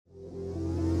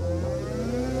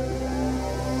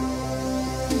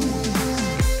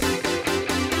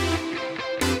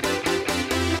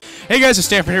Hey guys, it's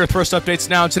Stanford here with First Updates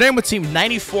Now. Today I'm with Team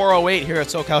 9408 here at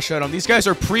SoCal Showdown. These guys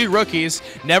are pre-rookies,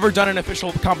 never done an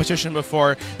official competition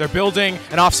before. They're building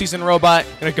an off-season robot,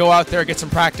 gonna go out there, get some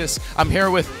practice. I'm here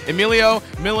with Emilio,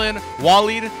 Milan,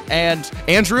 Walid, and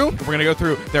Andrew. We're gonna go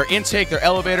through their intake, their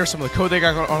elevator, some of the code they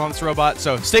got on this robot.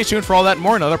 So stay tuned for all that and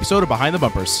more in another episode of Behind the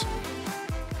Bumpers.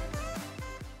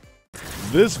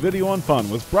 This video on fun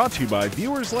was brought to you by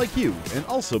viewers like you and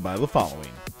also by the following.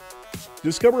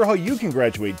 Discover how you can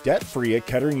graduate debt-free at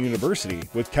Kettering University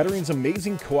with Kettering's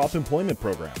amazing co-op employment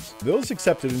programs. Those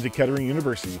accepted into Kettering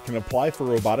University can apply for a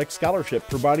robotics scholarship,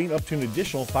 providing up to an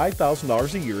additional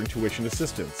 $5,000 a year in tuition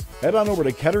assistance. Head on over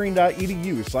to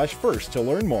kettering.edu/first to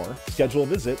learn more, schedule a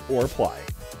visit, or apply.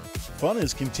 Fun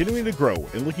is continuing to grow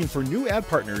and looking for new ad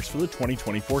partners for the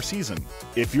 2024 season.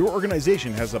 If your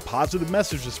organization has a positive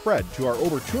message to spread to our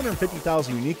over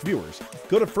 250,000 unique viewers,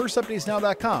 go to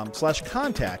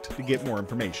firstupdatesnow.com/contact to get more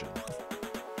information.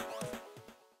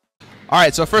 All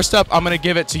right, so first up, I'm gonna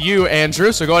give it to you,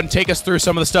 Andrew. So go ahead and take us through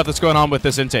some of the stuff that's going on with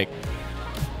this intake.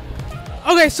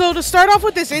 Okay, so to start off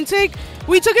with this intake,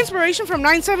 we took inspiration from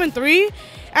 973,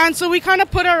 and so we kind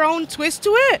of put our own twist to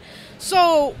it.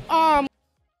 So,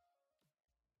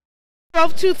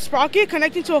 12-tooth sprocket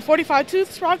connecting to a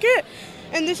 45-tooth sprocket,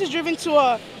 and this is driven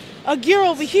to a gear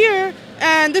over here,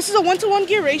 and this is a 1-to-1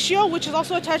 gear ratio, which is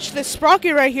also attached to this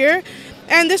sprocket right here.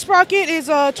 And this sprocket is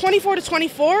a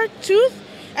 24-to-24 tooth,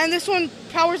 and this one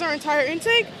powers our entire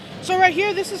intake. So right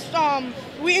here, this is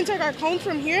we intake our cones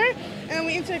from here, and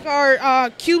we intake our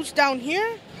cubes down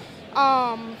here.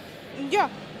 Yeah,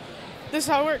 this is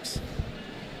how it works.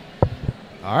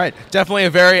 All right, definitely a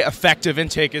very effective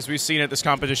intake as we've seen at this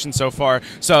competition so far.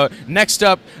 So next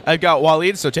up, I've got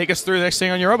Walid, so take us through the next thing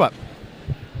on your robot.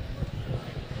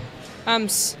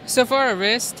 So for our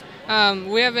wrist,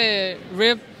 we have a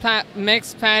rear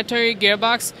mixed planetary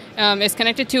gearbox. It's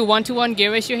connected to 1-to-1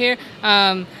 gear ratio here,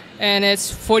 and it's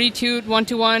 42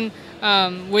 1-to-1.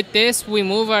 With this, we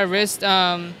move our wrist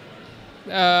up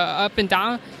and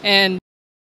down, and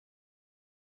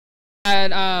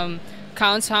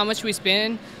counts how much we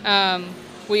spin.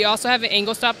 We also have an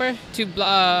angle stopper to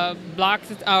block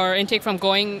our intake from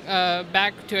going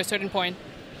back to a certain point.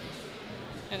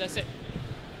 And that's it.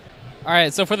 All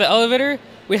right, so for the elevator,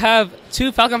 we have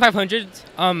two Falcon 500s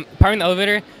powering the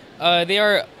elevator. They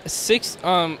are 2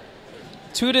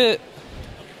 to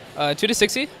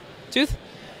 60 tooth.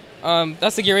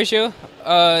 That's the gear ratio.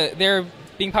 They're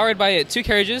being powered by 2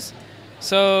 carriages.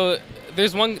 So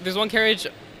there's one carriage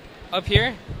up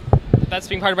here that's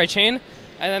being powered by chain,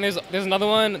 and then there's another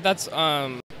one that's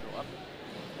go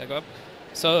up.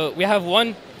 So we have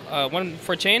one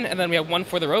for chain, and then we have one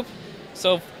for the rope.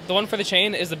 So the one for the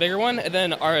chain is the bigger one, and then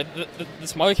the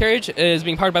smaller carriage is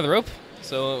being powered by the rope.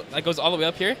 So that goes all the way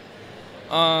up here.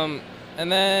 And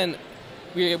then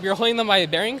we're holding them by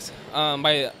bearings,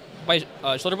 by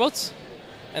shoulder bolts.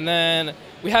 And then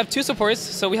we have 2 supports.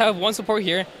 So we have one support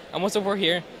here and one support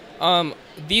here.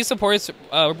 These supports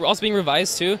were also being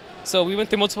revised too. So we went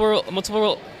through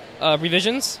multiple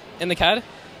revisions in the CAD.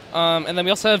 And then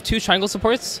we also have 2 triangle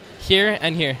supports here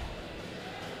and here.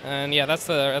 And yeah, that's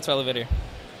our elevator.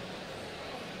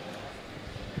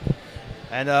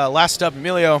 And last up,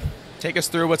 Emilio, take us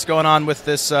through what's going on with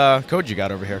this code you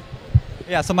got over here.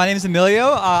 Yeah, so my name is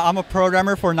Emilio. I'm a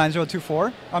programmer for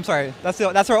 9024. I'm sorry,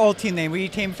 that's our old team name. We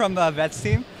came from the Vets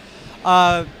team.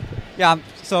 Yeah,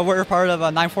 so we're part of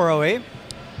 9408.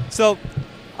 So,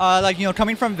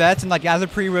 coming from Vets and as a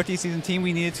pre-rookie season team,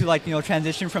 we needed to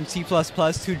transition from C++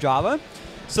 to Java.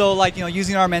 So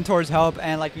using our mentors' help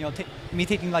and me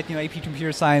taking AP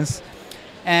Computer Science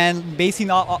and basing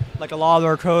a lot of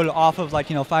our code off of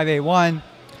 581,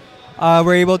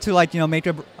 we're able to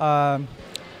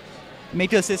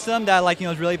make a system that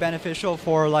is really beneficial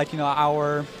for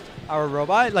our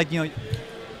robot.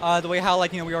 The way how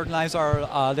we organize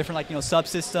our different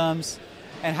subsystems,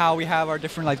 and how we have our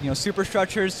different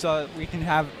superstructures, so we can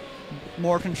have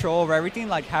more control over everything,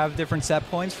 have different set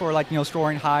points for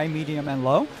storing high, medium, and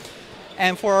low.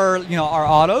 And for our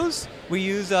autos, we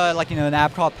use an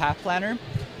app called Path Planner,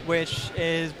 which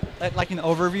is an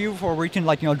overview for where we can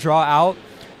draw out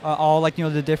all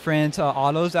the different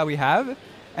autos that we have,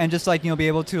 and just be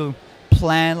able to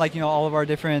plan all of our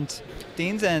different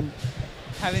things and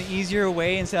have an easier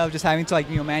way instead of just having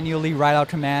to manually write out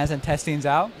commands and test things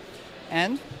out.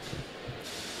 And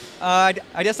I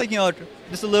guess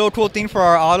just a little cool thing for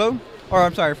our auto, or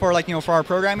I'm sorry, for for our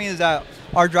programming, is that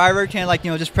our driver can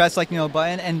just press a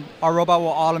button, and our robot will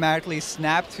automatically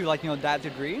snap to that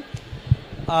degree.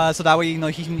 So that way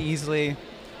he can easily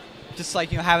just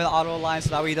have an auto align, so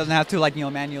that way he doesn't have to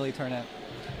manually turn it.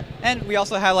 And we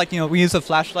also have we use a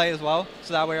flashlight as well,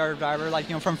 so that way our driver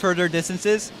from further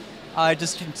distances,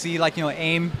 just can see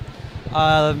aim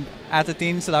at the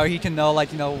thing, so that way he can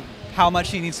know how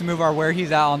much he needs to move or where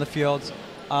he's at on the field,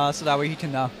 so that way he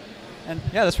can know. And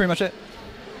yeah, that's pretty much it.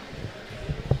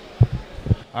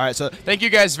 All right, so thank you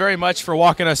guys very much for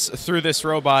walking us through this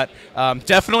robot.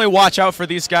 Definitely watch out for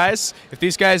these guys. If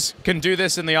these guys can do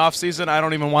this in the off season, I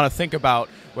don't even want to think about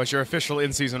what your official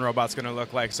in-season robot's going to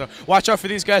look like. So watch out for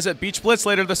these guys at Beach Blitz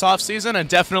later this off season, and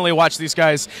definitely watch these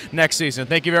guys next season.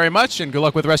 Thank you very much, and good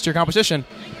luck with the rest of your competition.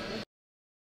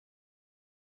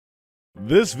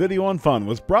 This video on fun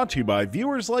was brought to you by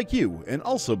viewers like you and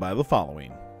also by the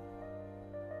following.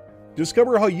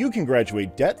 Discover how you can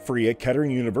graduate debt-free at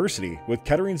Kettering University with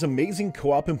Kettering's amazing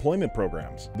co-op employment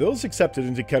programs. Those accepted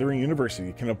into Kettering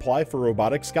University can apply for a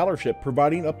robotics scholarship,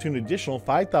 providing up to an additional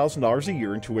 $5,000 a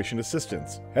year in tuition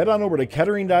assistance. Head on over to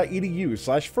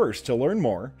kettering.edu/first to learn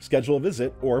more, schedule a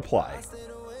visit, or apply.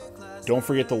 Don't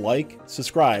forget to like,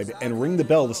 subscribe, and ring the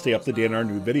bell to stay up to date on our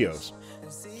new videos.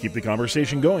 Keep the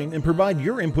conversation going and provide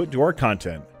your input to our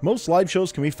content. Most live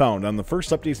shows can be found on the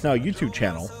First Updates Now YouTube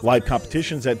channel, live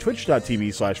competitions at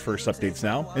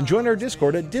twitch.tv/firstupdatesnow, and join our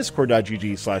Discord at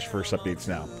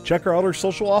discord.gg/firstupdatesnow. Check our other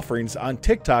social offerings on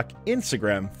TikTok,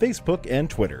 Instagram, Facebook, and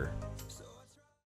Twitter.